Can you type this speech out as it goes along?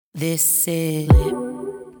This is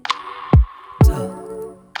Lip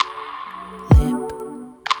Talk. Lip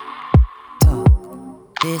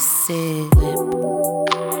Talk. This is Lip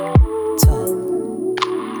Talk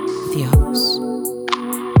with your hosts,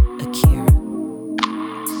 Akira,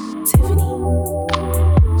 Tiffany,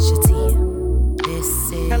 Shatia.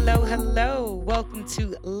 This is Hello. Welcome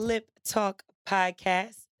to Lip Talk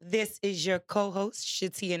Podcast. This is your co-host,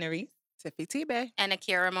 Shatia Nerese. Tiffy T-Bay. And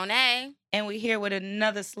Akira Monet. And we're here with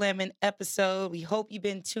another slamming episode. We hope you've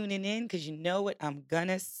been tuning in because you know what I'm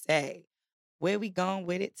gonna say. Where we going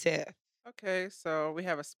with it, Tiff? Okay, so we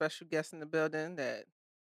have a special guest in the building that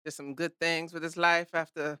did some good things with his life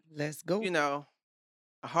after, Let's go.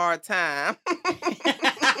 a hard time.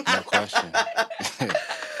 No question.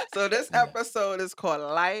 So this episode is called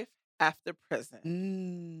Life After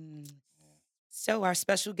Prison. So our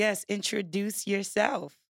special guest, introduce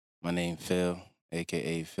yourself. My name Phil,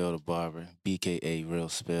 a.k.a. Phil the Barber, b.k.a. Real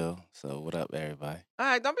Spill. So what up, everybody? All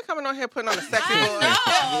right, don't be coming on here putting on a sexy I voice.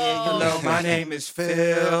 know. Hello, my name is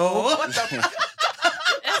Phil. What the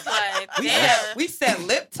It's like, We damn. said, we said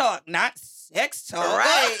lip talk, not sex talk.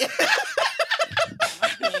 Right.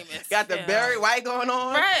 My name is Got the Phil. Barry White going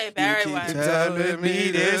on. Right, Barry White. telling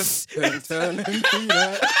me this and telling me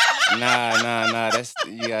that. Nah. That's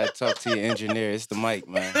you gotta talk to your engineer. It's the mic,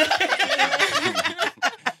 man.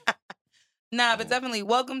 Nah, but definitely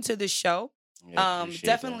welcome to the show. Yeah, appreciate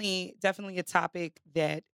that. Definitely a topic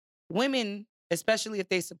that women, especially if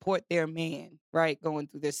they support their man, right, going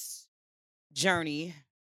through this journey,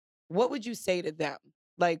 what would you say to them?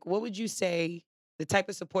 Like, what would you say the type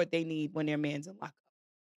of support they need when their man's in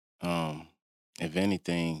lockup? If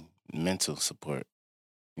anything, mental support.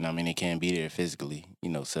 You know what I mean? They can't be there physically,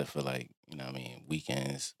 except for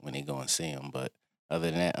weekends when they go and see them. But other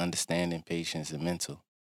than that, understanding, patience, and mental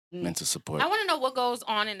support. I want to know what goes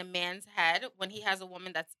on in a man's head when he has a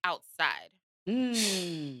woman that's outside.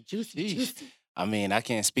 Juicy, Sheesh. juicy. I mean, I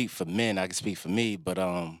can't speak for men. I can speak for me, but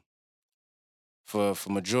for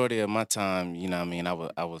majority of my time,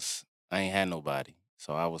 I ain't had nobody,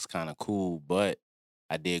 so I was kind of cool. But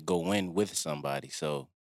I did go in with somebody, so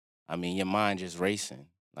I mean, your mind just racing.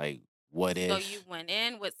 Like, what if? So you went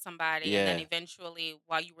in with somebody, and then eventually,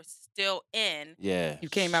 while you were still in, Yeah, You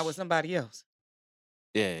came out with somebody else.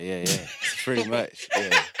 yeah. Pretty much.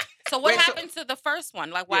 Yeah. so what Wait, so- happened to the first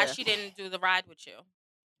one? Like, why Yeah. she didn't do the ride with you?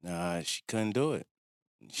 Nah, she couldn't do it.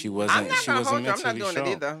 She I'm wasn't. not She gonna wasn't hold you. I'm not mentally doing strong.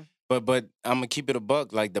 it either. But I'm gonna keep it a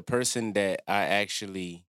buck. Like the person that I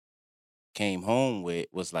actually came home with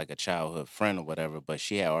was like a childhood friend or whatever. But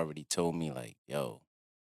she had already told me like, "Yo,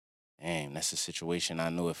 damn, that's a situation. I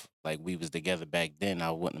know if like we was together back then,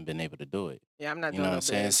 I wouldn't have been able to do it." Yeah, I'm not You doing know what no I'm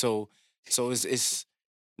saying? bid. So it's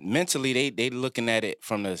mentally they looking at it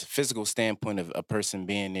from the physical standpoint of a person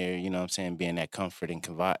being there. You know what I'm saying? Being that comfort and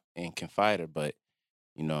confider. But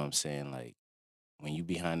you know what I'm saying? Like when you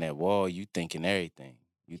behind that wall, you thinking everything.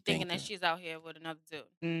 You Thinking that she's out here with another dude.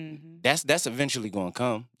 Mm-hmm. that's eventually gonna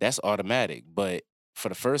come. That's automatic. But for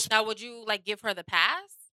the first, Now, would you like give her the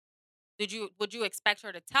pass? Would you expect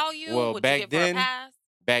her to tell you? Well, would back you give her a then- pass?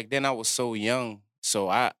 back then I was so young, so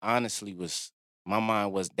I honestly my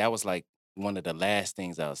mind was that was like one of the last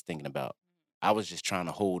things I was thinking about. I was just trying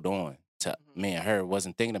to hold on to me and her.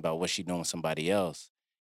 Wasn't thinking about what she doing with somebody else.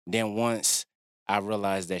 Then once I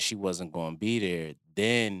realized that she wasn't going to be there,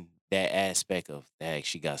 then that aspect of that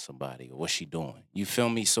she got somebody or what's she doing? You feel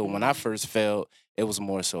me? So when I first felt, it was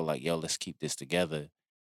more so like, yo, let's keep this together.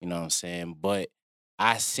 You know what I'm saying? But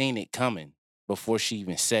I seen it coming before she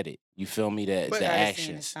even said it. You feel me? But The I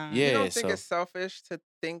seen it actions. coming. Yeah. You don't think so it's selfish to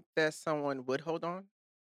think that someone would hold on?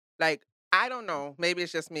 Like, I don't know. Maybe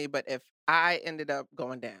it's just me, but if I ended up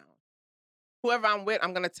going down, whoever I'm with,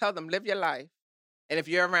 I'm going to tell them, live your life. And if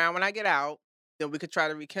you're around when I get out, then we could try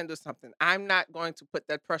to rekindle something. I'm not going to put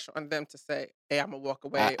that pressure on them to say, hey, I'm going to walk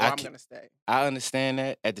away or I I'm can- going to stay. I understand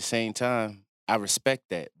that. At the same time, I respect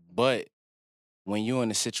that. But when you're in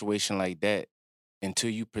a situation like that,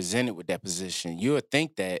 until you present it with that position, you'll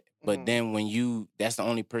think that. But Mhm. then when that's the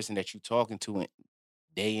only person that you talking to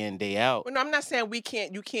day in, day out. Well, no, I'm not saying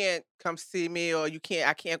you can't come see me or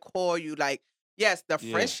I can't call you. Like, yes, the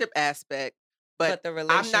Yeah. friendship aspect, but the I'm not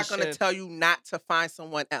going to relationship. tell you not to find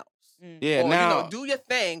someone else. Yeah, Or, now do your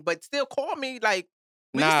thing, but still call me. Like,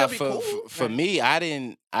 we nah, can for, still be cool. for me, I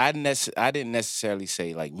didn't necessarily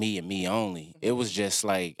say like me and me only. It was just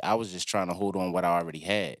like I was just trying to hold on what I already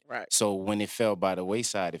had. Right. So when it fell by the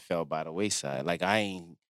wayside, it fell by the wayside. Like I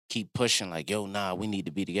ain't keep pushing like, yo, nah, we need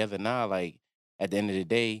to be together. Nah, like at the end of the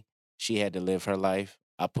day, she had to live her life.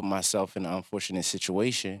 I put myself in an unfortunate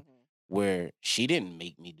situation Mhm. where she didn't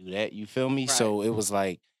make me do that. You feel me? So it was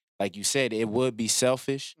like you said, it would be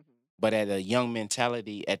selfish, Mhm. But at a young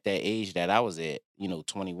mentality at that age that I was at,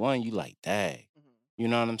 21, you like, dang. You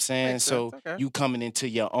know what I'm saying? Makes So sense. Okay. you coming into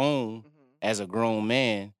your own as a grown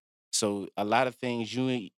man. So a lot of things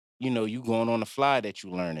you going on the fly that you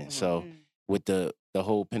learning. So Mm. with the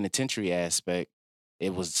whole penitentiary aspect,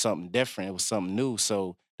 it was something different. It was something new.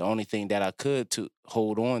 So the only thing that I could to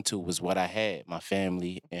hold on to was what I had, my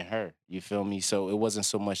family and her. You feel me? So it wasn't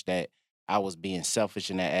so much that I was being selfish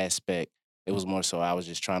in that aspect. It was more so I was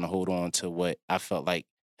just trying to hold on to what I felt like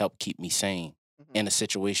helped keep me sane in a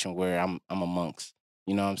situation where I'm amongst,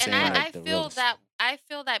 you know what I'm saying? And like I the feel realest.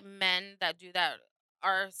 that men that do that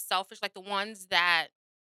are selfish, like the ones that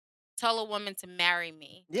tell a woman to marry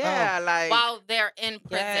me Yeah, like while they're in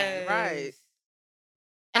prison. right. Yes.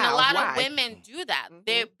 And a How? lot Why? of women do that.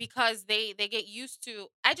 They Mhm. because they get used to.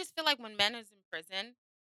 I just feel like when men is in prison,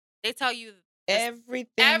 they tell you this,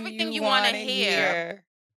 Everything you want wanna to hear. hear.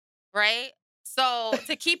 right? So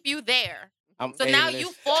to keep you there. So Hey, now you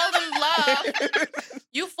listen. fall in love.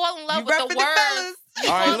 You fall in love You with the repping the words. fellas. You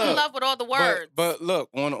All right, fall in look, love with all the words. But look,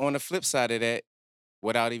 on the flip side of that,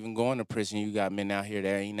 without even going to prison, you got men out here that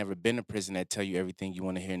ain't never been to prison that tell you everything you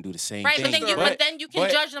want to hear and do the same right, thing. but then you can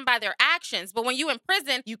but- judge them by their actions. But when you in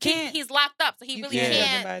prison, You can't. he's locked up, so he You really can't judge him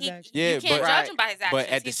can't. by his actions. Yeah, you can't but- judge him by his actions. But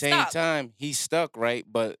at the He's same stuck. time, he's stuck, right?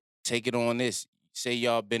 But take it on this. Say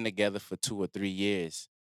y'all been together for 2 or 3 years,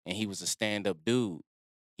 and he was a stand-up dude.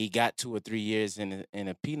 He got 2 or 3 years in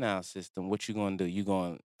a penal system. What you gonna do? You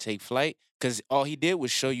gonna take flight? Because all he did was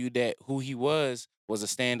show you that who he was a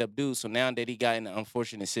stand-up dude. So now that he got in an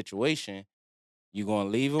unfortunate situation, you gonna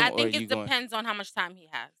leave him I or think you it gonna? depends on how much time he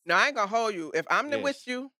has. No, I ain't gonna hold you. If I'm with Yes.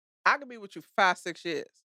 you, I could be with you 5-6 years.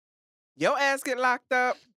 Your ass get locked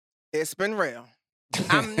up, it's been real.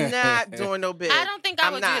 I'm not doing no bid. I don't think I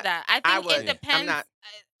I'm would not. do that. I I think would. it depends.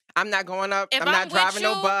 I'm not going up. If I'm I'm not with driving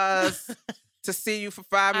no you- bus to see you for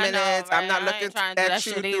 5 I know, minutes. I'm right? not I looking ain't trying to do at that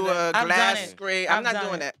you shit through either. a I've done glass it. screen. I've I'm not done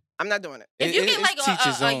doing it. that. I'm not doing it. If you It- get it's like teach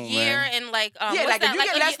his a own, year man. and like Yeah, what's like, if that? you like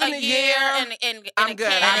get less than a year, and I'm a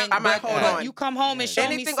good. can. I might hold but on. you come home and show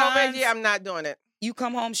me Anything over a signs. year, I'm not doing it. You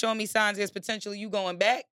come home showing me signs there's potentially you going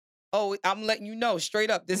back. Oh, I'm letting you know straight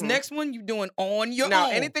up. This Mhm. next one you doing on your No,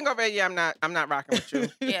 own. anything over a year, I'm not rocking with you.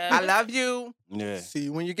 Yeah. I love you. Yeah. See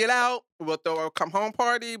you when you get out. We'll throw a come home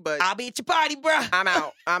party, but I'll be at your party, bruh. I'm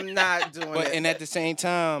out. I'm not doing But it. and at the same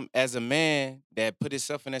time, as a man that put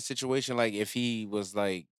himself in that situation, like if he was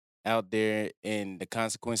like out there and the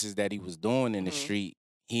consequences that he was doing in the Mhm. street,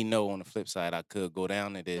 he know on the flip side I could go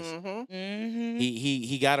down to this. Mhm. Mm-hmm.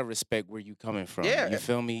 He gotta respect where you coming from. Yeah. You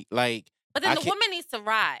feel me? Like But then I the can't- woman needs to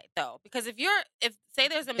ride though, because if say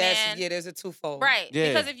there's a That's man, there's a twofold. right?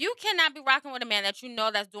 Yeah. Because if you cannot be rocking with a man that you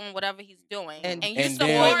know that's doing whatever he's doing, And, and you and then-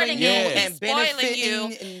 supporting yeah. him, and he's spoiling benefiting, you,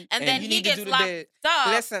 and, and then you he need to gets do the locked bid. up.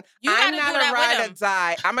 Listen, you I'm gotta not do a that with ride or him.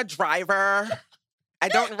 die. I'm a driver. I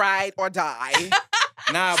don't ride or die.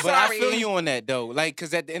 Nah, but I feel Sorry. you on that though. Like,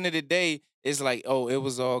 cause at the end of the day, it's like, oh, it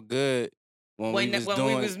was all good when we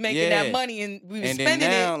was making that money and we was And then spending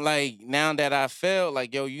now, it. like now that I felt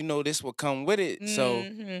like, yo, this will come with it. So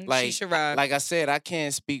Mhm. like, she should ride. like I said, I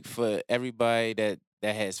can't speak for everybody that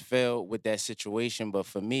has failed with that situation, but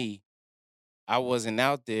for me, I wasn't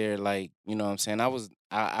out there like, you know what I'm saying?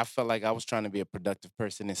 I felt like I was trying to be a productive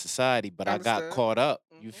person in society, but I got Understood. caught up.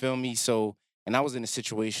 You Mhm. feel me? So, and I was in a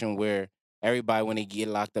situation where everybody when they get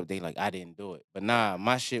locked up, they like, I didn't do it. But nah,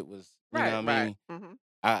 my shit was, you know what I mean? Mhm.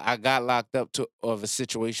 I got locked up of a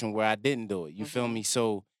situation where I didn't do it. You feel Mhm. me?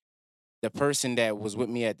 So the person that was with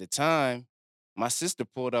me at the time, my sister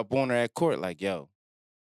pulled up on her at court, like, yo,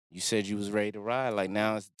 you said you was ready to ride. Like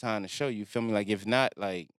now it's the time to show. You feel me? Like if not,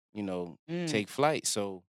 like, take flight.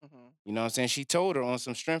 So, Mhm. you know what I'm saying? She told her on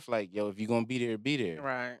some strength, like, yo, if you're gonna be there, be there.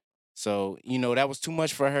 Right. So, that was too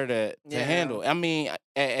much for her to Yeah. handle. I mean,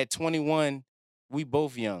 at 21, we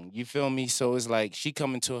both young. You feel me? So it's like she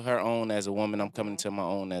coming to her own as a woman. I'm coming Mhm. to my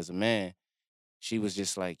own as a man. She was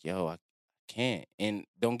just like, yo, I can't. And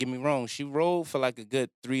don't get me wrong, she rode for like a good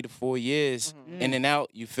 3 to 4 years Mhm. in and out.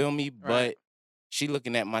 You feel me? Right. But she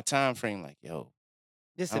looking at my time frame like, yo,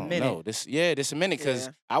 Just I a don't minute. know. This a minute because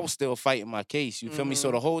Yeah. I was still fighting my case. You feel me? So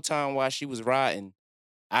Mhm. the whole time while she was riding,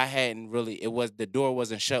 I hadn't really. The door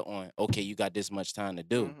wasn't shut on. Okay, you got this much time to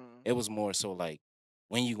do. Mhm. It was more so like,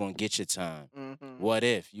 when you gonna get your time? Mhm. What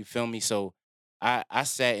if? You feel me? So I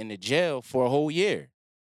sat in the jail for a whole year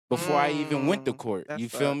before I even went to court. That You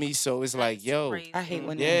feel sucks. me? So it's like, That's yo, crazy. I hate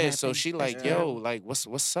when that yeah. happens. So she like, That's yo, terrible. like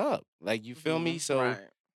what's up? Like you feel me? Mhm. So Right.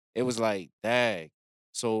 it was like, dag.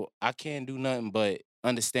 So I can't do nothing but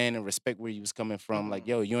understand and respect where you was coming from. Like, Mhm.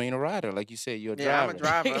 yo, you ain't a rider. Like you said, you're a Yeah, I'm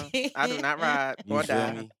driver. a driver. I do not ride You or feel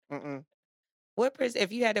die. me? Mm-mm.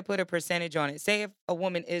 if you had to put a percentage on it, say if a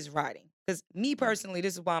woman is riding, because me personally,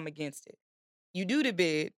 this is why I'm against it. You do the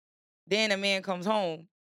bid, then a man comes home,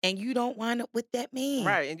 and you don't wind up with that man.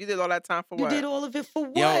 Right, and you did all that time for You what? did all of it for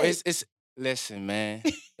what? Yo, it's listen, man.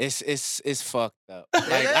 It's fucked up. Like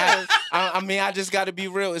It is. I mean, I just got to be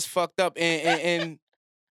real. It's fucked up, and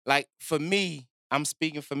like for me, I'm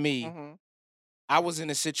speaking for me. Mhm. I was in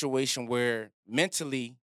a situation where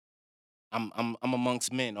mentally, I'm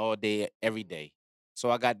amongst men all day, every day. So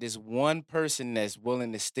I got this one person that's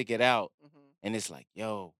willing to stick it out, Mhm. and it's like,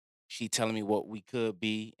 yo, she telling me what we could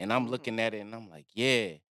be, and I'm Mhm. looking at it, and I'm like,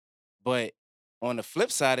 yeah. But on the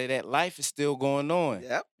flip side of that, life is still going on.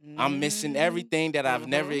 Yep. I'm missing Mhm. everything that I've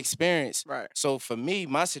never Mhm. experienced. Right. So for me,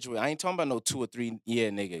 my situation, I ain't talking about no 2 or 3 year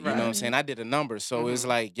nigga. You know what I'm Right. saying? I did a number. So it's Mhm.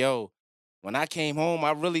 like, yo, when I came home,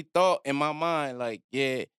 I really thought in my mind, like,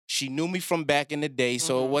 yeah, she knew me from back in the day.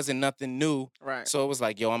 So it Mhm. wasn't nothing new. Right. So it was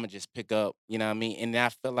like, yo, I'm gonna just pick up, you know what I mean? And I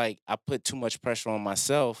feel like I put too much pressure on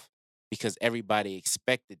myself because everybody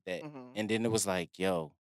expected that. Mhm. And then it was like,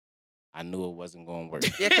 yo, I knew it wasn't gonna work.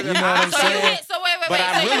 Yeah, 'cause You if know what I- I'm So you saying? hit. So wait. But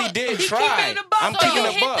I so really you, did He try. keeping it a buck. I'm So So keeping you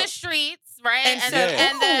a hit buck. the streets, right? And And,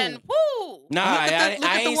 said, then woo. Nah, Look at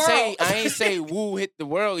I the ain't world. say I ain't say woo hit the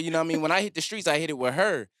world. You know what I mean? When I hit the streets, I hit it with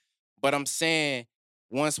her. But I'm saying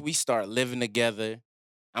once we start living together,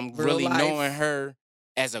 I'm Real really life. knowing her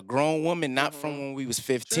as a grown woman, not from Mhm. when we was True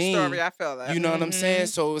 15. story, I feel that. You know what I'm saying? Mhm.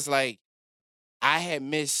 So it was like I had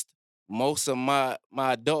missed most of my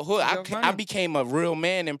adulthood. You're I running. became a real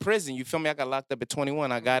man in prison. You feel me? I got locked up at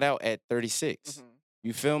 21. I got out at 36. Mhm.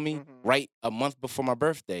 You feel me? Mhm. Right a month before my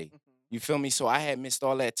birthday. Mhm. You feel me? So I had missed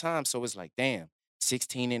all that time. So it's like, damn,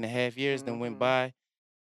 16 and a half years then went Mhm. by.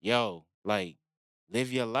 Yo, like,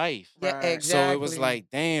 live your life. Yeah, Right. exactly. So it was like,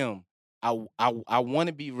 damn, I want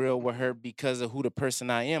to be real with her because of who the person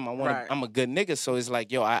I am. Right. I'm a good nigga. So it's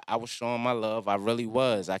like, yo, I was showing my love. I really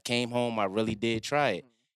was. I came home. I really did try it.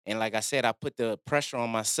 And like I said, I put the pressure on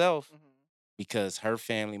myself Mhm. because her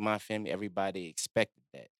family, my family, everybody expected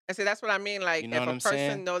that. And see, that's what I mean. Like, You know if what a I'm person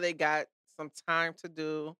saying? know they got some time to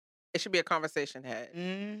do, it should be a conversation had. You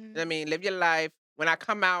Mhm. know what I mean? Live your life. When I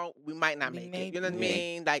come out, we might not We make may it. You know what I be. Yeah.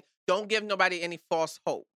 mean? Like, don't give nobody any false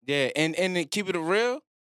hope. Yeah, and to keep it real,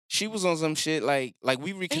 she was on some shit like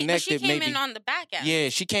we But reconnected. she came maybe in on the back end. yeah,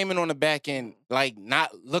 she came in on the back end, like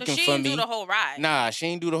not So looking she for didn't me. do the whole ride. Nah, she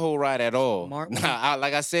ain't do the whole ride at all. Smart Nah, one.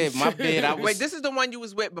 like I said, my bid, I was. Wait, this is the one you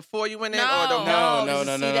was with before you went in, or No. the No, this is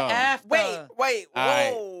no, see no, the no. after. Wait, All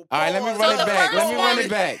right. whoa. All right, let me pause. run So it the back. Let me first run one- it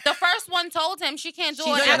back. The first one told him she can't do She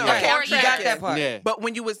it got after that. 4 I'm You got years. that part. Yeah. But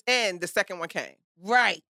when you was in, the second one came.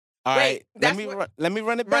 Right. All Wait, right. that's what- Let me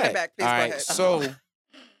run it Run back. it back, please, All go right. ahead. So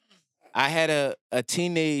I had a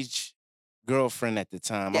teenage girlfriend at the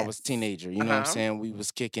time. I was a Yes. teenager. You know what I'm Uh-huh. saying? We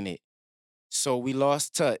was kicking it. So we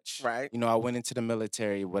lost touch. Right. You know, I went into the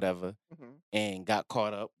military, whatever, Mhm. and got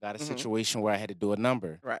caught up. Got a Mhm. situation where I had to do a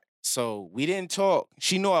number. Right. So we didn't talk.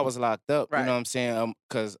 She knew I was locked up. You Right. know what I'm saying?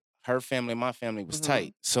 Because her family and my family was Mhm.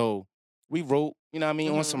 tight. So we wrote, you know what I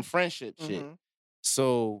mean, on some friendship shit. Mhm.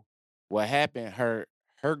 So what happened?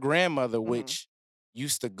 Her grandmother, Mhm. which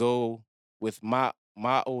used to go with my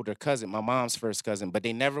older cousin, my mom's first cousin, but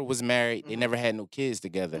they never was married. They Mhm. never had no kids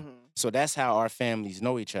together. Mhm. So that's how our families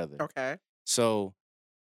know each other. Okay. So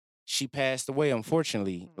she passed away,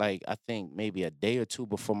 unfortunately, Mhm. like I think maybe a day or two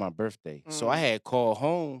before my birthday. So I Mm. had called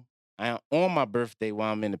home on my birthday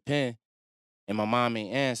while I'm in the pen, and my mom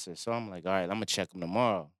ain't answer. So I'm like, all right, I'm gonna check them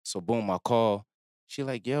tomorrow. So boom, I call. She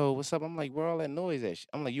like, yo, what's up? I'm like, where all that noise at?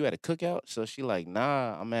 I'm like, you at a cookout? So she like,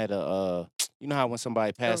 nah, I'm at a you know how when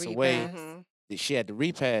somebody passed away, repast. Mhm. she had to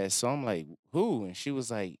repass. So I'm like, who? And she was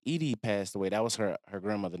like, Edie passed away. That was her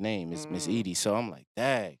grandmother name, is Miss Mm. Edie. So I'm like,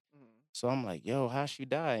 dang. Mhm. So I'm like, yo, how she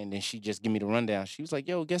die? And then she just give me the rundown. She was like,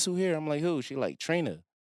 yo, guess who here? I'm like, who? She like, Trina.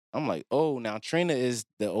 I'm like, oh, now Trina is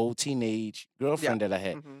the old teenage girlfriend that I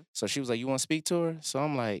had. Mhm. So she was like, you want to speak to her? So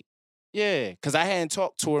I'm like, yeah. Because I hadn't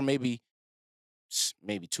talked to her maybe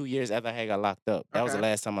 2 years after I had got locked up. That was the Okay.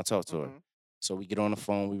 last time I talked to her. Mhm. So we get on the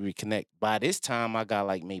phone, we reconnect. By this time, I got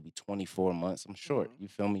like maybe 24 months. I'm short. Mhm. You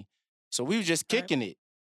feel me? So we was just Right. kicking it.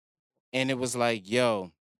 And it was like,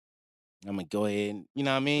 yo, I'm gonna go ahead and, you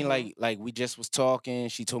know what I mean? Mhm. Like we just was talking.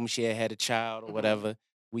 She told me she had a child or Mhm. whatever.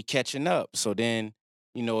 We catching up. So then,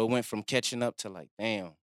 you know, it went from catching up to like,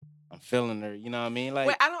 damn, I'm feeling her. You know what I mean? Like,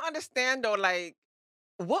 Wait, I don't understand though. Like,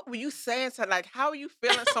 what were you saying to? Like, how are you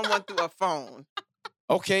feeling someone through a phone?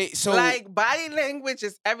 okay, so Like, body language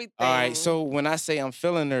is everything. all right. So when I say I'm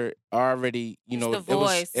feeling her, already, you It's know, the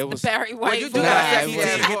voice. it was the Barry Well, White you voice. do got a Nah, sexy it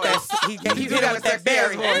ass was- voice. He You hit do it got a with that sexy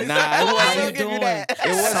Barry ass voice. voice. Nah, it I will wasn't- give you that. It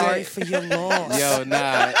wasn't- Sorry for your loss. yo,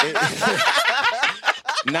 nah.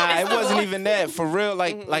 Nah, it wasn't even that. For real,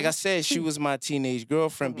 like Mhm. I said, she was my teenage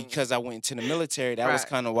girlfriend Mhm. because I went into the military. That was Right.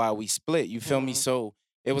 kind of why we split. You feel me? Mhm. So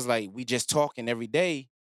it was like we just talking every day.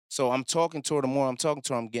 So I'm talking to her. The more I'm talking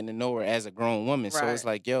to her, I'm getting to know her as a grown woman. So it's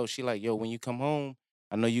Right. like, yo, she like, yo, when you come home,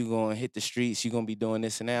 I know you gonna hit the streets. You gonna be doing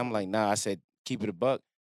this and that. I'm like, nah. I said, keep it a buck.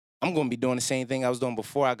 I'm gonna be doing the same thing I was doing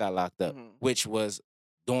before I got locked up, Mhm. which was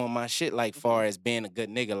doing my shit like far as being a good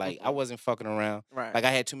nigga. Like I Mhm. wasn't fucking around. Right. Like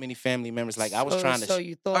I had too many family members. Like I was trying to. So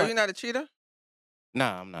you Are thought you not a cheater?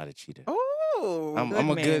 Nah, I'm not a cheater. Oh, I'm Good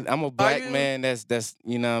a good. man. I'm a black you- man. That's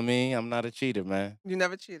you know what I mean. I'm not a cheater, man. you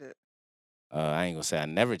never cheated, I ain't gonna say I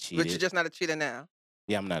never but you're cheated. just not a cheater now.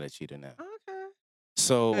 Yeah, I'm not a cheater now. Okay.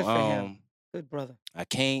 So Good for him. Good brother. I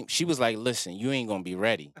came. She was like, "Listen, you ain't gonna be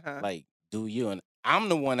ready. Uh-huh. Like, do you?" And I'm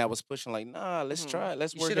the one that was pushing. Like, nah, let's Mhm. try it.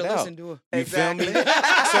 Let's You work should it have out. listened to her. You feel me? Exactly.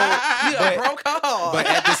 So, you but- done broke her heart. But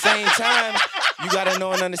at the same time, you gotta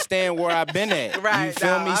know and understand where I've been at. You Right,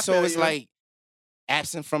 feel no, me? I So feel it's you. like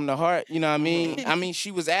absent from the heart. You know what I mean? Mhm. I mean,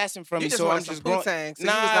 she was asking from you me, just so wanted I'm some just growing. Poontang, so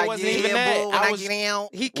Nah, you was it like, wasn't yeah, even that. boo, when I I was- get out.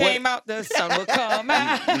 He came out, the sun will come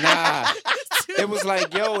out. Nah. It was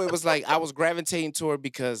like, yo, it was like I was gravitating to her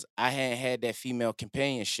because I hadn't had that female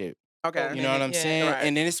companionship. Okay. You know what I'm Yeah. saying? Right.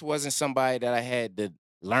 And then this wasn't somebody that I had to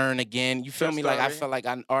learn again. You feel True me? Like I story. felt like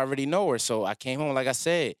I already know her. So I came home, like I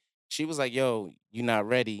said, she was like, yo, you not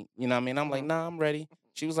ready. You know what I mean? I'm like, Mhm. nah, I'm ready.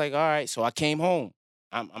 She was like, all right. So I came home.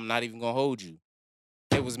 I'm not even gonna hold you.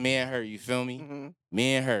 It was me and her, you feel me? Mm-hmm.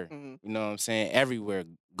 Me and her. Mm-hmm. You know what I'm saying? Everywhere.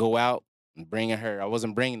 Go out and bringing her. I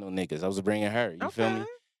wasn't bringing no niggas. I was bringing her. You feel me?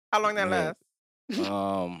 How long that Yeah.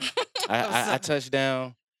 last? I touched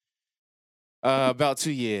down about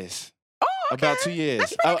 2 years. Oh, About okay. 2 years.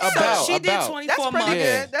 That's pretty good. About. She did about. 24 That's pretty months.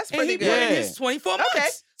 Yeah. good. That's And pretty he good. put in Yeah. his 24 months. Okay,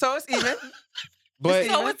 so it's even. But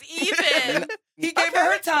So it's even. He gave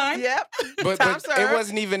her time. Yep. but Time it served.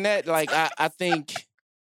 wasn't even that. Like I think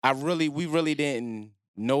we really didn't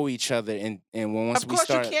know each other, and when once Of we course,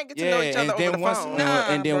 you started, can't get to know each other and then over the once phone.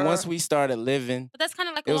 and then Nah, once bruh. we started living, But that's kind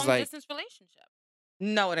of like It a was long like- distance relationship.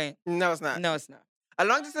 No, it ain't. No, it's not. No, it's not. A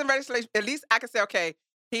long distance relationship, at least I can say, okay,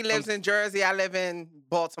 he lives in Jersey, I live in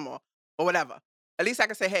Baltimore, or whatever. At least I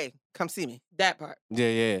can say, hey, come see me. That part.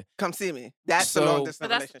 yeah. Come see me. That's the long So- distance But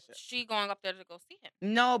that's relationship. she going up there to go see him.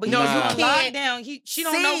 No, but No, he's you on can't lockdown. She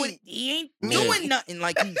don't know what see he ain't Yeah. doing nothing.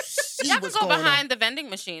 Like you see You have to what's go going behind on. the vending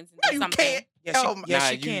machines and No, do you something. can't. Yes, she, Oh, my- yes, Nah,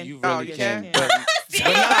 she can. you Oh, really you can. can? But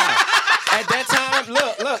nah, at that time,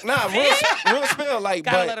 look, nah, real spill, like,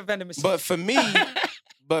 Gotta let a vending machine. but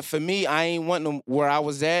for me, I ain't want them where I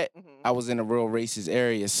was at. Mhm. I was in a real racist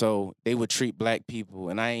area, so they would treat black people,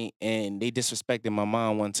 and they disrespected my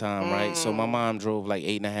mom one time, right? So my Mm. mom drove like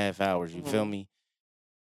 8.5 hours. You feel Mhm. me?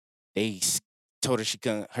 They told her she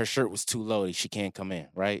couldn't. Her shirt was too low. She can't come in,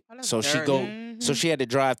 right? Oh, that's So she dirty. go. Mhm. So she had to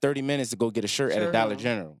drive 30 minutes to go get a shirt at a Sure. Dollar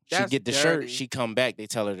General. She That's get the dirty. shirt. She come back. They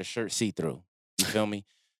tell her the shirt see through. You feel me?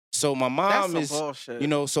 So my That's mom some is. bullshit. You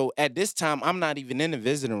know, so at this time, I'm not even in the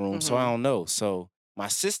visiting room, so I Mhm. don't know. So my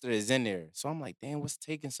sister is in there. So I'm like, damn, what's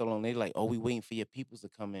taking so long? They like, oh, we waiting for your peoples to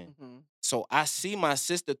come in. Mhm. So I see my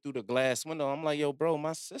sister through the glass window. I'm like, yo, bro,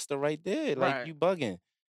 my sister right there. Like, Right. you bugging.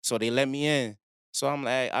 So they let me in. So I'm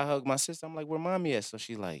like, I hug my sister. I'm like, where mommy at? So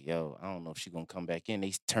she's like, yo, I don't know if she gonna come back in.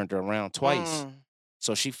 They turned her around twice. Mm.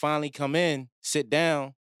 So she finally come in, sit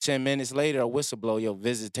down. 10 minutes later, a whistle blow, your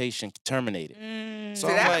visitation terminated. Mm. So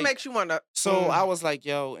See, I'm that like- makes you want to. So I was like,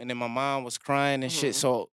 yo, and then my mom was crying and shit. Mhm.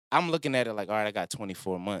 So I'm looking at it like, all right, I got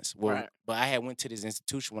 24 months. Well, Right. but I had went to this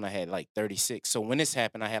institution when I had like 36. So when this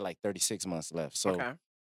happened, I had like 36 months left. So Okay.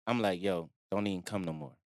 I'm like, yo, don't even come no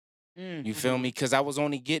more. Mm. You feel Mhm. me? Because I was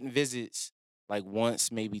only getting visits like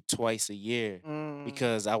once, maybe twice a year Mm.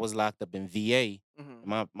 because I was locked up in VA.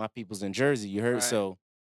 Mhm. My people's in Jersey, you heard? Right. So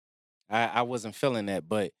I wasn't feeling that.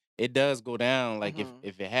 But it does go down like Mhm.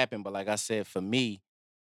 if it happened. But like I said, for me,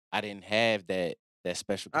 I didn't have that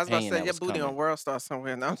special I was about to companion say that your was booty coming. on World Star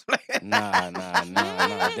somewhere. No, I'm playing. Nah, definitely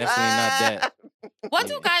not that. What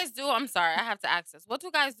do Yeah. guys do? I'm sorry, I have to ask this. What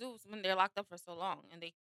do guys do when they're locked up for so long and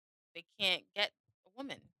they can't get a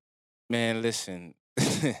woman? Man, listen.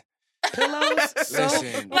 Pillows. So,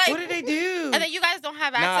 Listen. what Like- do they do? And then you guys don't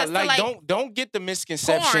have Nah, access to like like don't get the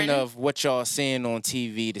misconception porn. of what y'all seeing on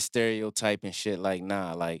TV, the stereotype and shit. Like,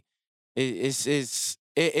 nah, like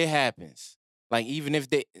it happens. Like even if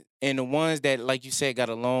they and the ones that, like you said, got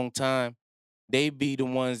a long time, they be the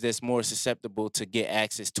ones that's more susceptible to get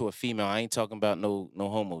access to a female. I ain't talking about no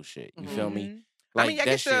homo shit. You feel me? Mhm. Like I mean, I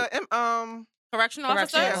that get shit. the correctional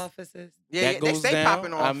Correctional officers. officers. yeah, that they goes stay down.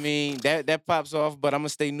 popping off. I mean, that pops off, but I'm gonna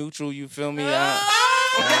stay neutral. You feel me? Ah!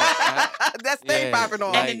 That stay Yeah, popping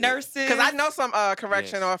off. And the like- nurses. Because I know some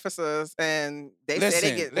correction Yes. officers, and they say Listen,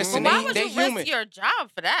 they get. listen, But why they- would they you risk human. your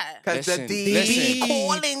job for that? Because the Listen, DB listen.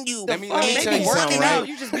 calling you. Let me They tell be you working something, out. right?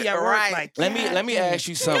 You just be at work Right. like. Let me "God ask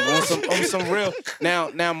you something on some real.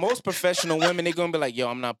 Now most professional women, they're gonna be like, yo,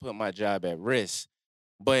 I'm not putting my job at risk.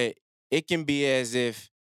 But it can be as if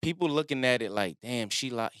people looking at it like, damn, he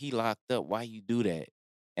locked up. Why you do that?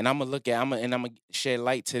 And I'm gonna shed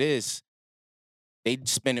light to this. They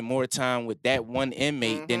spending more time with that one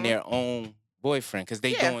inmate than Mhm. their own boyfriend because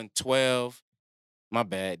they Yeah. doing 12. My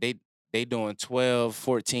bad. They doing 12,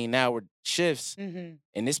 14-hour shifts, Mhm.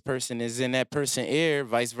 and this person is in that person ear,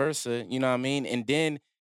 vice versa. You know what I mean? And then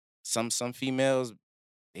some females,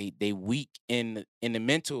 they weak in the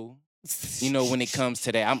mental. You know, when it comes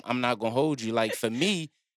to that, I'm not gonna hold you. Like for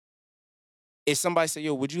me, if somebody say,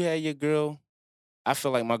 "Yo, would you have your girl?" I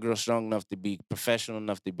feel like my girl's strong enough to be professional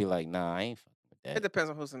enough to be like, "Nah, I ain't fucking with It that." depends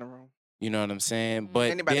on who's in the room. You know what I'm saying? Mhm.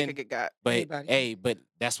 But Anybody then, could get got. but Anybody. hey, but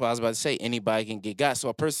that's what I was about to say. Anybody can get got. So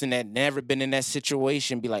a person that never been in that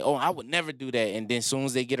situation be like, "Oh, I would never do that." And then as soon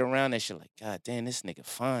as they get around that shit, like, "God damn, this nigga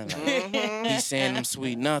fine." Like, Mhm. he's saying them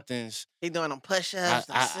sweet nothings. He doing them push-ups,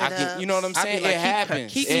 I can, you know what I'm I be saying? like, it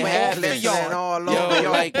happens. keep it sweating happens. off the yard. all Yo, over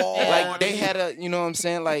your like body. they had a, you know what I'm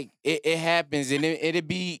saying? Like it happens, and it'd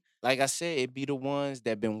be like I said, it'd be the ones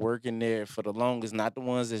that been working there for the longest, not the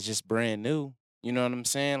ones that's just brand new. You know what I'm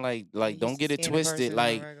saying? Like don't get it twisted.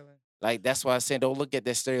 Like that's why I said don't look at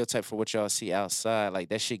that stereotype for what y'all see outside. Like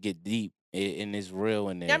that shit get deep and it's real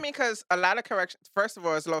in there. Yeah, I mean, because a lot of corrections, first of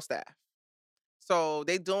all, it's low staff. So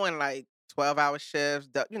they doing like 12-hour shifts,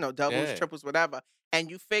 doubles, Yeah. triples, whatever. And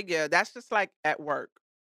you figure that's just like at work.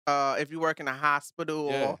 If you work in a hospital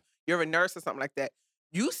Yeah. or you're a nurse or something like that,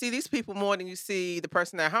 you see these people more than you see the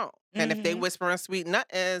person at home. And if they Mhm. whispering sweet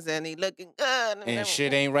nothings and he looking good and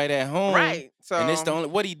shit ain't right at home. right. So And it's the only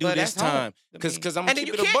what he do But this that's home. time? I Because mean- I'm and gonna then keep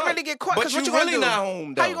you it a can't buck. really get caught. But 'cause you what you gonna really do? not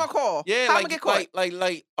home though. How you gonna call? Yeah, How like, I'm gonna get caught?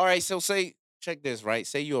 like, all right, so say, check this, right?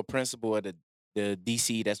 Say you're a principal at the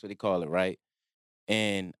DC, that's what they call it, right?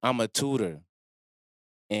 And I'm a tutor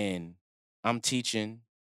and I'm teaching,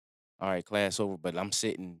 all right, class over, but I'm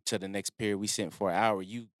sitting to the next period, we sitting for an hour.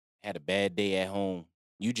 You had a bad day at home.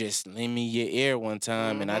 You just lend me your ear one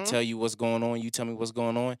time and I Mhm. tell you what's going on, you tell me what's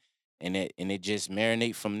going on, and it just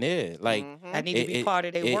marinate from there. Like Mhm. That need to be part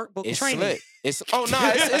of their workbook it's training. slick. It's oh no,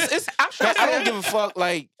 it's I'm sure I don't give a fuck.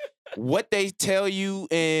 Like what they tell you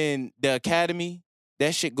in the academy,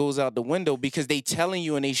 that shit goes out the window because they telling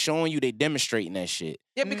you and they showing you, they demonstrating that shit.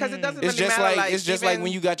 Yeah, because it doesn't It's really just matter. like it's just like even-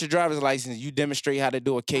 when you got your driver's license, you demonstrate how to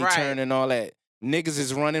do a K Right. turn and all that. Niggas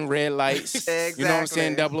is running red lights. You know what I'm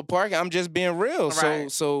saying? Exactly. Double parking. I'm just being real.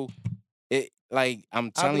 Right. So it like I'm I'll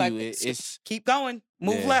be telling like, you, it's keep going.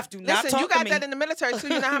 Move Yeah. left. Do not Listen, talk you to got me. that in the military too.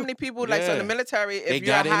 You know how many people like so in the Yeah. military, They if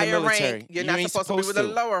you're a got it in the higher military. rank, you're You not ain't supposed to be with a supposed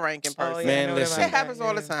to. lower ranking Oh, person. yeah, I Man, know that listen. It about happens that,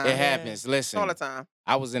 all the yeah. time. it Yeah. happens. Listen, All the time.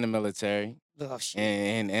 I was in the military. Oh, shit.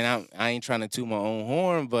 And I ain't trying to toot my own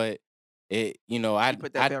horn, but it, you know, I You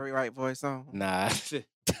put that very right voice on. nah,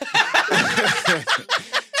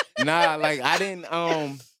 nah, like I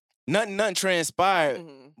didn't nothing transpired,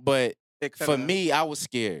 Mhm. but It for coulda- me, I was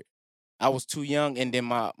scared. I was too young, and then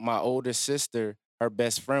my older sister, her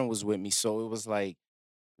best friend was with me, so it was like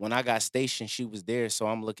when I got stationed, she was there. So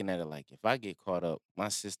I'm looking at it like if I get caught up, my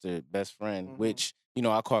sister, best friend, Mhm. which you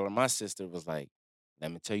know I call her my sister, was like,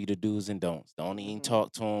 let me tell you the do's and don'ts. Don't even Mhm.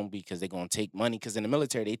 talk to them because they're gonna take money. Because in the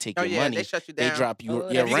military, they take Oh your yeah, money, they shut you they down. drop you Oh,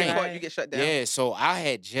 your If you get rank. caught, you get shut down. Yeah, so I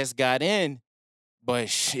had just got in, but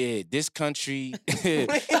shit, this country,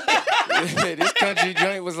 this country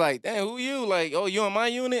joint was like, damn, who you? Like, oh, you in my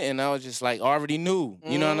unit? And I was just like, already knew.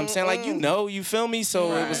 You know what I'm saying? Like, you Mm-mm. know, you feel me?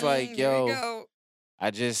 So it was like, There you yo, go. I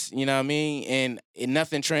just, you know what I mean? And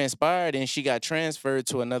nothing transpired, and she got transferred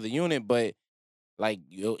to another unit, but like,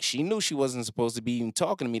 she knew she wasn't supposed to be even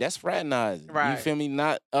talking to me. That's fraternizing. You Right. feel me?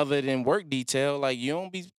 Not other than work detail. Like, you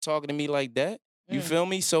don't be talking to me like that. You Mm. feel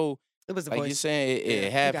me? So, It was a like you're voice. saying, Yeah, it you got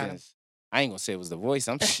 'em. happens. I ain't gonna say it was the voice.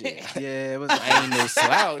 I'm shit. Yeah, it was. I ain't no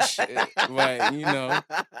slouch, but you know.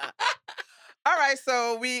 All right,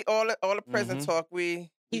 so we all the prison Mhm. talk.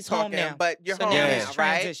 We He's talking, home now. but you're So home now Yeah. it's now,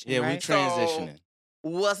 right? transition, Yeah, we right? transitioning.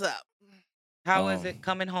 What's up? How was Um, it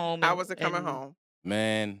coming home? How and- was it coming and- home?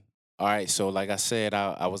 Man, all right. So like I said,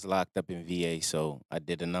 I was locked up in VA, so I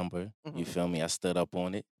did a number. You Mhm. feel me? I stood up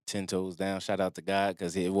on it, 10 toes down. Shout out to God,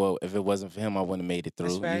 because if it wasn't for him, I wouldn't have made it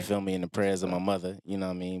That's through. You right. feel me? In the prayers of my right. mother, you know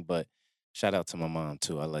what I mean? But shout out to my mom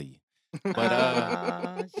too. I love you. But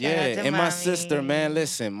Aw, shout yeah, out to and my sister, man, mommy.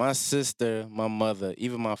 listen, my sister, my mother,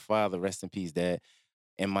 even my father, rest in peace, dad,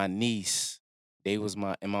 and my niece, they was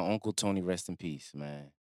and my uncle Tony, rest in peace,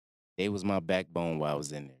 man. they was my backbone while I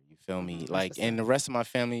was in there. You feel me? Mhm. That's Like, what's and up. the rest of my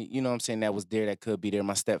family, you know what I'm saying, that was there, that could be there.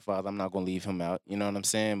 My stepfather, I'm not gonna leave him out. You know what I'm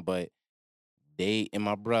saying? But they and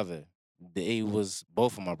my brother, they was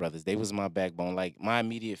both of my brothers. They was my backbone. Like my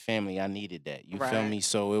immediate family, I needed that. You feel Right. me?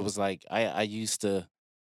 So it was like I used to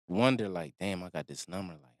wonder, like, damn, I got this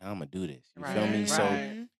number. Like, how I'm gonna do this? You feel me? Right. So, Right.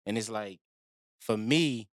 Mhm. and it's like, for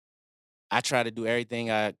me, I try to do everything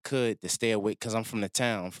I could to stay away because I'm from the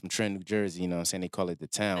town, I'm from Trenton, New Jersey. You know what I'm saying? They call it the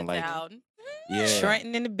The town. Like, town. yeah,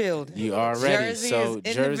 Trenton in the building. you already. Jersey So is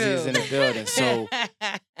in Jersey the is in the building. So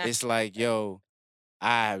building. it's like, yo,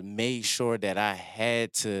 I made sure that I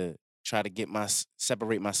had to try to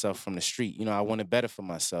separate myself from the street. You know, I wanted better for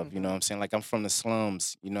myself. You know what Mhm. I'm saying? Like I'm from the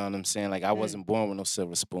slums. You know what I'm saying? Like I Mm. wasn't born with no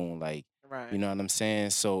silver spoon. Like, Right. you know what I'm saying?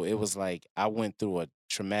 So it was like I went through a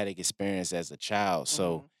traumatic experience as a child.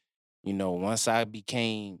 So, Mhm. you know, once I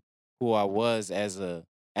became who I was as a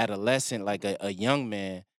adolescent, like a young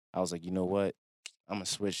man, I was like, you know what? I'm gonna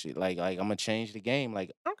switch it. Like I'm gonna change the game.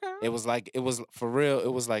 Okay. It was for real.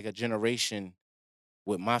 It was like a generation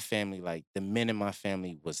with my family. Like the men in my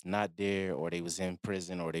family was not there, or they was in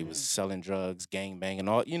prison, or they was Mm. selling drugs, gang banging,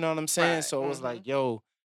 all. You know what I'm saying? Right. So it was Mhm. like, yo,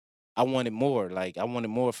 I wanted more. Like I wanted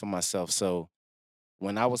more for myself. So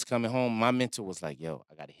when I was coming home, my mentor was like, yo,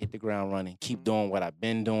 I gotta hit the ground running, keep Mhm. doing what I've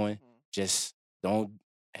been doing. Mhm. Just don't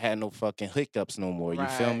have no fucking hiccups no more. You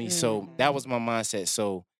feel Right. me? So that was Mhm. my mindset.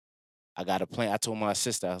 So I got a plane. I told my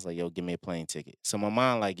sister, I was like, yo, give me a plane ticket. So my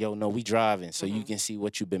mom, like, yo, no, we driving. So you Mhm. can see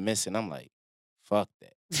what you've been missing. I'm like, fuck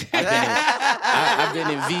that. I've been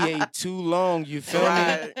in VA too long, you feel me?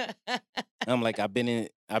 Right. I'm like, I've been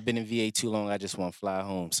in VA too long. I just want to fly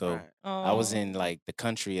home. So Right. I was in Oh. like the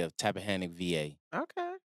country of Tappahannock, VA.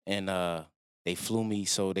 Okay. And they flew me,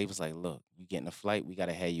 so they was like, look, you getting a flight, we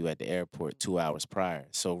gotta have you at the airport 2 hours prior.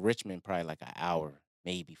 So Richmond probably like an hour,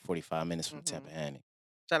 maybe 45 minutes from Mhm. Tappahannock.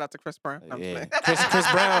 Shout out to Chris Brown. No, I'm just Yeah. playing.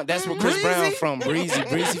 Chris Brown, that's where Chris Brown Breezy. from.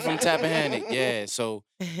 Breezy from Tappahannock. Yeah. So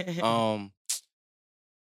um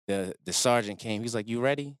the sergeant came, he's like, you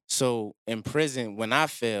ready? So in prison, when I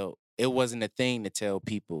failed, it wasn't a thing to tell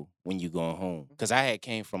people when you going home. Cause I had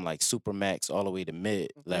came from like super max all the way to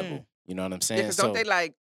mid level. You know what I'm Yeah, saying? because don't they So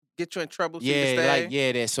like get you in trouble for you to yeah, like stay?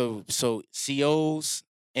 yeah, that so COs,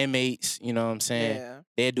 inmates, you know what I'm saying? Yeah.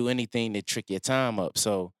 They'd do anything to trick your time up.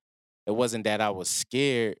 So it wasn't that I was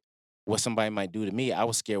scared what somebody might do to me. I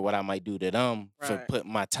was scared what I might do to them for Right.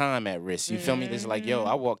 putting my time at risk. You feel me? It's like, yo, Mhm.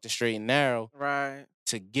 I walked the straight and narrow Right.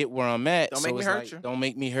 to get where I'm at. Don't So make me it's hurt like, you. don't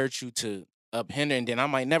make me hurt you to uphinder, and then I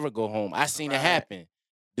might never go home. I seen it Right. happen.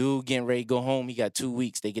 Dude getting ready to go home. He got 2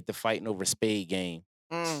 weeks. They get to fighting over a spade game.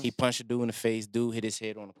 Mm. He punched a dude in the face. Dude hit his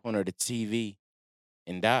head on the corner of the TV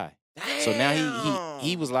and died. So now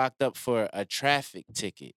he Damn. was locked up for a traffic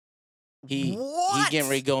ticket. He getting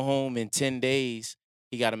ready What? to go home in 10 days.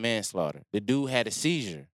 He got a manslaughter. The dude had a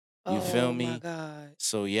seizure. You feel Oh my me? God.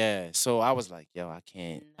 So yeah. So I was like, yo, I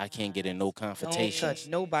can't get in no Don't confrontation. touch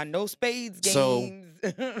nobody. No spades So games.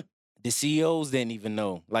 the CEOs didn't even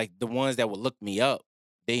know. Like the ones that would look me up,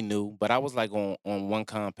 they knew. But I was like on one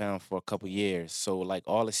compound for a couple years. So like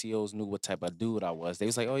all the CEOs knew what type of dude I was. They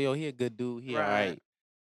was like, oh yo, he a good dude. He all Right. right.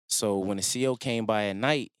 So when the CEO came by at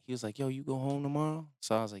night, he was like, yo, you go home tomorrow?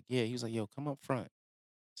 So I was like, yeah. He was like, yo, come up front.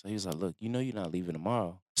 So he was like, look, you know you're not leaving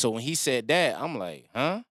tomorrow. So when he said that, I'm like,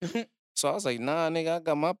 huh? So I was like, nah, nigga, I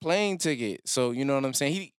got my plane ticket. So you know what I'm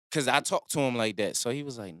saying? Cause I talked to him like that. So he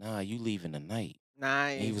was like, nah, you leaving tonight.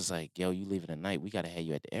 And he was Nice. like, yo, you leaving tonight. We gotta have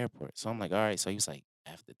you at the airport. So I'm like, all right. So he was like,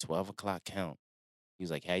 after 12 o'clock count. He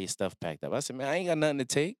was like, have your stuff packed up. I said, man, I ain't got nothing to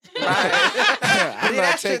take. Right. I'm See, not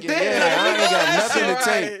that shit taking, there. yeah, I ain't got nothing to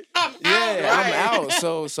take. Right. I'm Yeah, Right. I'm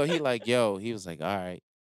out. So he like, yo, he was like, all right.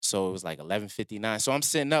 So it was like 11:59. So I'm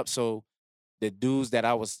sitting up. So the dudes that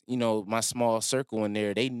I was, you know, my small circle in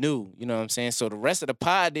there, they knew, you know what I'm saying? So the rest of the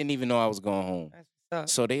pod didn't even know I was going home. That's what's up.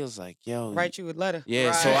 So they was like, yo, Write you a letter.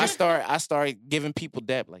 yeah. So Right. I started giving people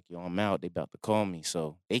that, like, yo, I'm out. They about to call me.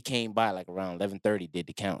 So they came by like around 11:30, did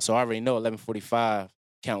the count. So I already know 11:45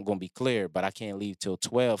 count gonna be clear, but I can't leave till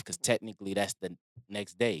 12 because technically that's the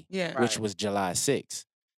next day, Yeah. which Right. was July 6th.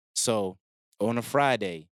 So on a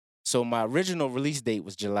Friday. So my original release date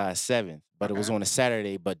was July 7th, but it was Okay. on a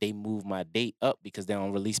Saturday, but they moved my date up because they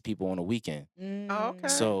don't release people on the weekend. Oh, okay.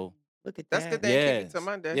 So Look at That's that. good. They keep yeah, you till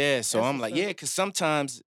Monday. yeah. So That's I'm what's like, up. yeah, because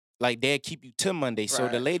sometimes like they'll keep you till Monday. So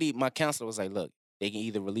the Right. lady, my counselor was like, look, they can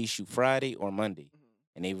either release you Friday or Monday. Mhm.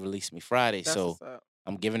 And they released me Friday. That's So what's up.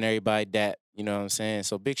 I'm giving everybody that, you know what I'm saying?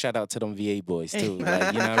 So big shout out to them VA boys too.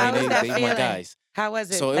 Like, you know what How I was mean? that They my feeling? guys. How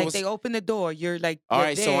was it? So it Like was they open the door, you're like, all you're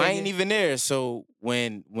right. So there, I ain't you- even there. So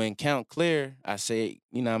when count clear, I say,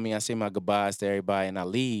 you know what I mean? I say my goodbyes to everybody and I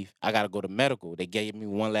leave. I gotta go to medical. They gave me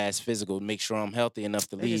one last physical to make sure I'm healthy enough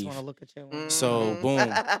to They just want to leave. look at you. when you So go.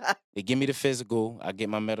 boom. They give me the physical. I get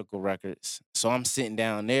my medical records. So I'm sitting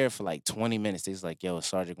down there for like 20 minutes. They's like, yo, a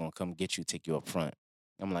sergeant gonna come get you, take you up front.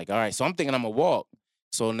 I'm like, all right. So I'm thinking I'm gonna walk.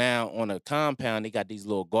 So now on a compound, they got these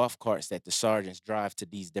little golf carts that the sergeants drive to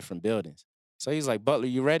these different buildings. So he's like, Butler,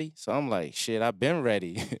 you ready? So I'm like, shit, I've been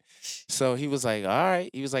ready. So he was like, all right.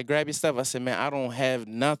 He was like, grab your stuff. I said, man, I don't have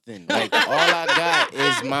nothing. Like, all I got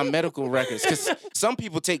is my medical records. Because some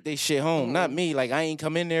people take their shit home, not me. Like, I ain't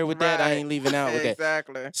come in there with that. I Right. ain't leaving out with that.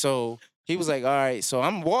 Exactly. So he was like, all right. So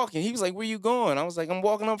I'm walking. He was like, where you going? I was like, I'm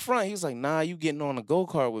walking up front. He was like, nah, you getting on a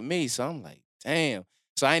go-kart with me. So I'm like, damn.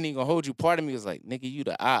 So I ain't even gonna hold you. Part of me was like, nigga, you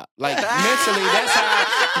the op. Like mentally,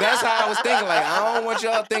 that's how I was thinking. Like, I don't want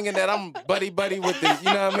y'all thinking that I'm buddy with the,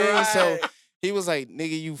 you know what I mean? So Right. he was like,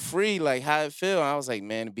 nigga, you free. Like, how it feel? I was like,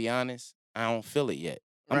 man, to be honest, I don't feel it yet.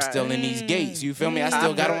 I'm still in these gates. You feel me? I Mm.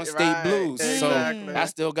 still got feel on it, state right, blues. So exactly. I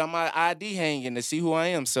still got my ID hanging to see who I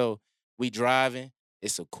am. So we driving.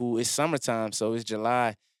 It's summertime, so it's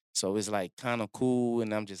July. So it's like kind of cool.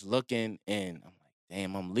 And I'm just looking and I'm like,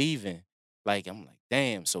 damn, I'm leaving. Like, I'm like,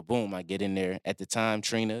 damn. So boom, I get in there. At the time,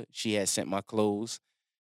 Trina, she had sent my clothes.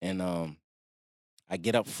 And I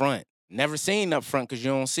get up front. Never seen up front because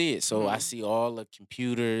you don't see it. So I Mhm. see all the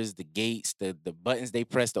computers, the gates, the buttons they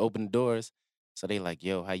press to open the doors. So they like,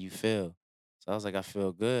 yo, how you feel? So I was like, I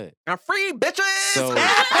feel good. I'm free, bitches. So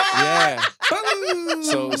yeah. Boom.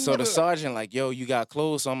 So the sergeant like, yo, you got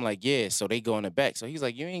clothes? So I'm like, yeah. So they go in the back. So he's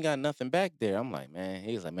like, you ain't got nothing back there. I'm like, man.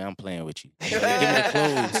 He's like, man, I'm playing with you. Like, give me the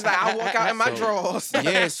clothes. He's like, I'll walk out in my So, drawers.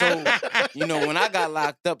 Yeah, so you know, when I got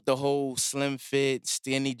locked up, the whole slim fit,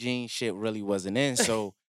 skinny jean shit really wasn't in.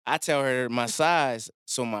 So I tell her my size,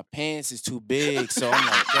 so my pants is too big. So I'm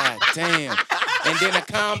like, God damn. And then the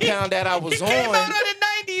compound that I was Came out on, of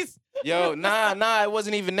the 90s. yo, nah, it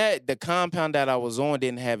wasn't even that. The compound that I was on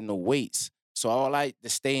didn't have no weights. So to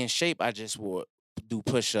stay in shape, I just would do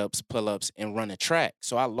push-ups, pull-ups, and run a track.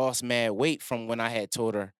 So I lost mad weight from when I had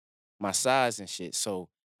told her my size and shit. So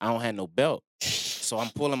I don't have no belt. So I'm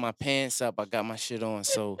pulling my pants up. I got my shit on.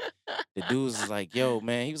 So the dudes was like, yo,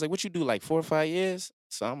 man. He was like, what you do, like 4 or 5 years?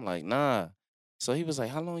 So I'm like, nah. So he was like,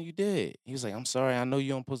 how long you did? He was like, I'm sorry. I know you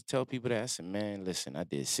don't supposed to tell people that. I said, man, listen, I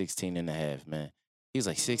did 16 and a half, man. He was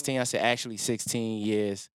like, 16? I said, actually 16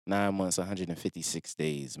 years, 9 months, 156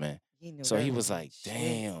 days, man. So he was like,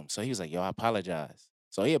 damn. So he was like, yo, I apologize.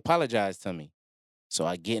 So he apologized to me. So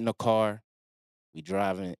I get in the car, we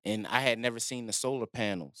driving, and I had never seen the solar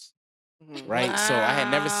panels, Mhm. right? So I had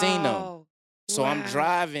never seen them. Wow. So I'm Wow.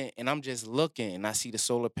 driving and I'm just looking and I see the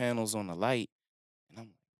solar panels on the light. And I'm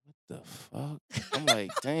like, what the fuck? I'm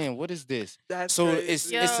like, damn, what is this? That's So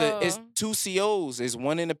crazy. it's Yo. 2 COs. It's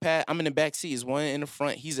one in the I'm in the back seat. It's one in the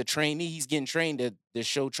front. He's a trainee. He's getting trained to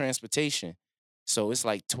show transportation. So it's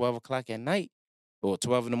like 12 o'clock at night or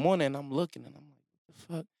 12 in the morning. And I'm looking and I'm like, what the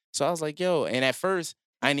fuck? So I was like, yo. And at first,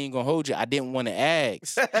 I ain't even gonna hold you. I didn't want to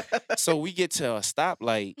ask. So we get to a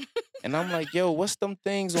stoplight and I'm like, yo, what's them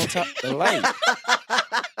things on top of the light?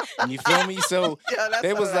 You feel me? So Yeah, that's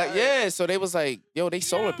they was like, hilarious. yeah. So they was like, yo, they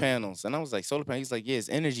solar Yeah. panels. And I was like, solar panels? He's like, yeah, it's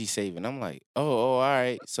energy saving. I'm like, oh, all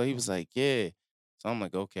right. So he was like, yeah. So I'm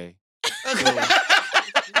like, okay.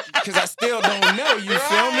 Because I still don't know. You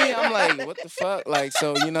feel me? I'm like, what the fuck? Like,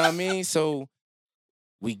 so, you know what I mean? So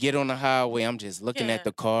we get on the highway. I'm just looking Yeah. at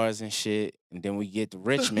the cars and shit. And then we get to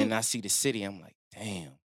Richmond. And I see the city. I'm like,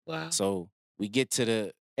 damn. Wow. So we get to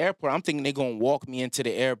the airport. I'm thinking they're going to walk me into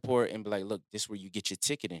the airport and be like, look, this is where you get your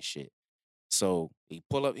ticket and shit. So he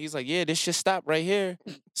pull up. He's like, yeah, this should stop right here.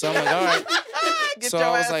 So I'm like, all right. Get So your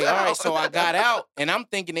I was ass like, all right. out. So I got out and I'm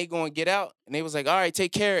thinking they going to get out. And they was like, all right,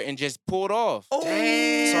 take care. And just pulled off.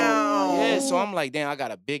 Damn. Yeah, so I'm like, damn, I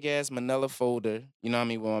got a big ass manila folder, you know what I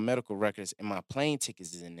mean, with my medical records, and my plane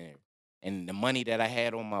tickets is in there. And the money that I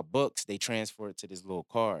had on my books, they transferred to this little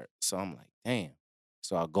card. So I'm like, damn.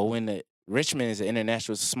 So I go into Richmond is an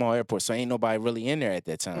international, it's a small airport, so ain't nobody really in there at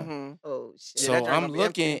that time. Mhm. Oh shit. Yeah, So that joint I'm gonna be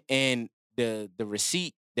looking, empty. and the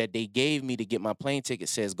receipt that they gave me to get my plane ticket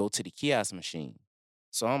says go to the kiosk machine.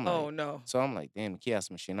 So I'm like, Oh no. damn, the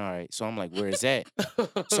kiosk machine, all right. So I'm like, where is that?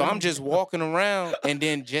 So I'm just walking around, and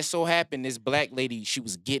then just so happened this black lady, she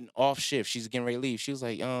was getting off shift. She's getting ready to leave. She was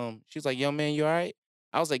like, yo, man, you all right?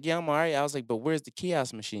 I was like, yeah, I'm all right. I was like, but where's the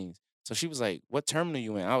kiosk machines? So she was like, what terminal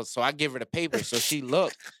you in? So I give her the paper. So she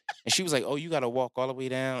looked, and she was like, oh, you got to walk all the way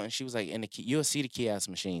down. And she was like, you'll see the kiosk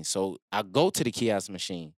machine. So I go to the kiosk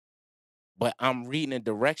machine, but I'm reading the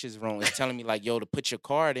directions wrong. It's telling me like, yo, to put your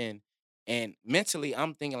card in, And mentally,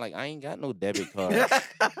 I'm thinking like, I ain't got no debit card.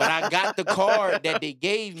 But I got the card that they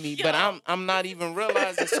gave me, but I'm not even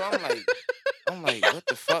realizing. So I'm like, what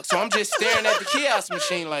the fuck? So I'm just staring at the kiosk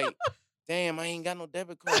machine like, damn, I ain't got no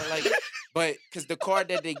debit card. Like, but because the card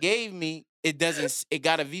that they gave me, it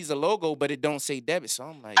got a Visa logo, but it don't say debit. So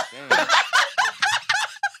I'm like, damn.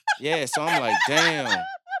 Yeah, so I'm like, damn.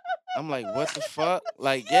 I'm like, what the fuck?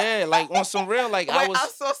 Like, yeah, like on some real, like Wait, I was. I'm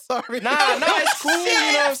so sorry. Nah, it's cool, you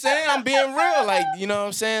know what I'm saying? I'm being real, like, you know what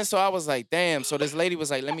I'm saying? So I was like, damn. So this lady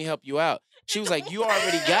was like, let me help you out. She was like, you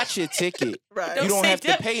already got your ticket. Right. You don't say have to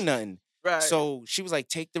that. pay nothing. Right. So she was like,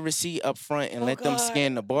 take the receipt up front and Oh, let them God.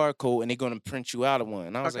 scan the barcode and they're going to print you out of one.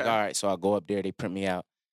 And I was like, Okay. all right. So I go up there, they print me out.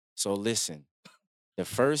 So listen, the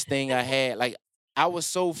first thing I had, like, I was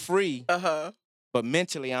so free, but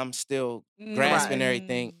mentally I'm still grasping Right.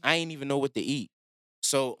 everything. I ain't even know what to eat.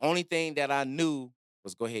 So only thing that I knew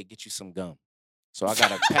was go ahead, get you some gum. So I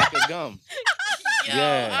got a pack of gum. Yo,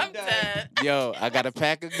 Yeah. I'm dead. Yo, I got a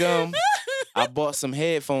pack of gum. I bought some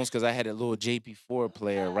headphones because I had a little JP4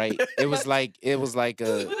 player, right? It was like a What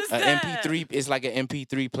is that? MP3. It's like an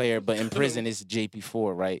MP3 player, but in prison it's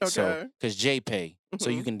JP4, right? So Okay. because JPay, so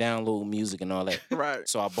you can download music and all that. Right.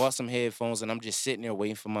 So I bought some headphones and I'm just sitting there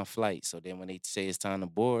waiting for my flight. So then when they say it's time to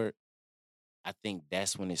board, I think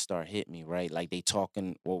that's when it start hitting me, right? Like they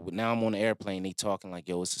talking. Well, now I'm on the airplane. They talking like,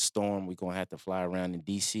 "Yo, it's a storm. We're gonna have to fly around in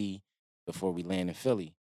DC before we land in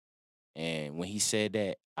Philly." And when he said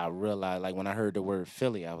that, I realized, like when I heard the word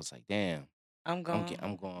Philly, I was like, "Damn, I'm going.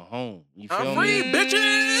 I'm going home." You feel I'm me? free,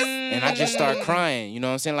 bitches. And I just start crying. You know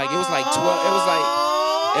what I'm saying? Like it was like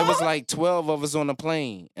 12. It was like 12 of us on the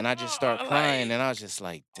plane, and I just start crying, and I was just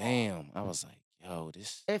like, "Damn." I was like, "Yo,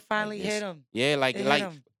 this." It finally like this- hit him. Yeah, It hit like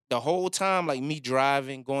him. the whole time, like me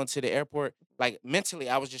driving, going to the airport, like mentally,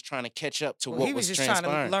 I was just trying to catch up to Well, what he was just transpiring.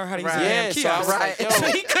 trying to learn how to use Right. the damn Yeah, so I was kiosk. like, yo.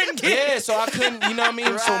 So he couldn't get Yeah, it. so I couldn't, you know what I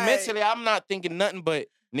mean? So Right. mentally, I'm not thinking nothing but,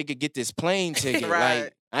 nigga, get this plane ticket. Right.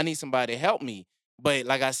 Like, I need somebody to help me. But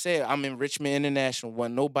like I said, I'm in Richmond International.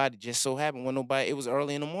 Wasn't nobody, just so happened, wasn't nobody. It was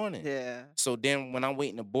early in the morning. Yeah. So then when I'm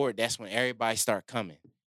waiting to board, that's when everybody start coming.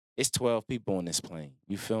 It's 12 people on this plane.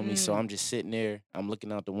 You feel me? So Mm. I'm just sitting there. I'm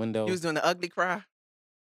looking out the window. You was doing the ugly cry.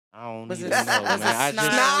 I don't Was even it- know, was man. it I snot?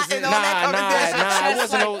 just Snot and all that kind of good shit. It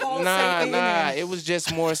Just wasn't like pulsating nah. and- It was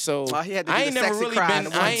just more so. Oh, he had to do I the ain't never sexy really cry. been.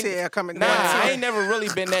 The I one ain't, tear coming nah, down. I ain't never really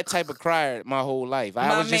been that type of crier my whole life. I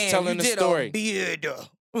My was just man, telling you the did story. A beard.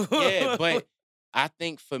 Yeah, but I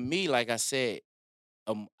think for me, like I said,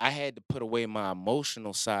 I had to put away my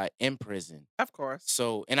emotional side in prison. Of course.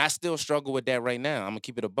 So, and I still struggle with that right now. I'm gonna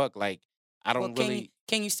keep it a buck. Like I don't Well, really.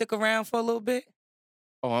 can you stick around for a little bit?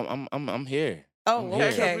 Oh, I'm here. Oh, I'm here.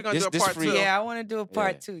 okay. We're gonna do a This part free. two. Yeah, I want to do a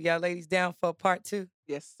part Yeah. 2. Y'all ladies down for a part 2?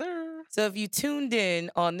 Yes, sir. So if you tuned in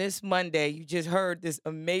on this Monday, you just heard this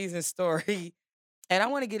amazing story. And I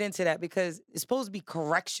want to get into that because it's supposed to be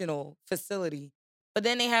correctional facility. But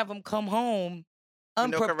then they have them come home With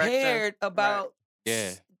no correction. unprepared Right. about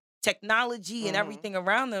Yeah. technology and Mhm. everything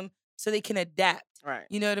around them so they can adapt. Right.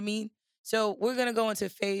 You know what I mean? So we're going to go into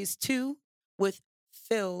phase 2 with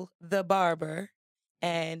Phil the Barber.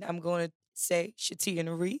 And I'm going to say Shatia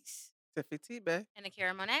and Reese. Tiffy T, babe. And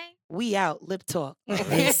Akira Monet. We out. Lip talk.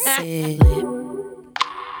 This is lip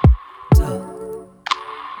talk.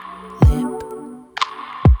 Lip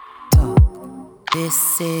talk.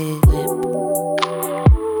 This is lip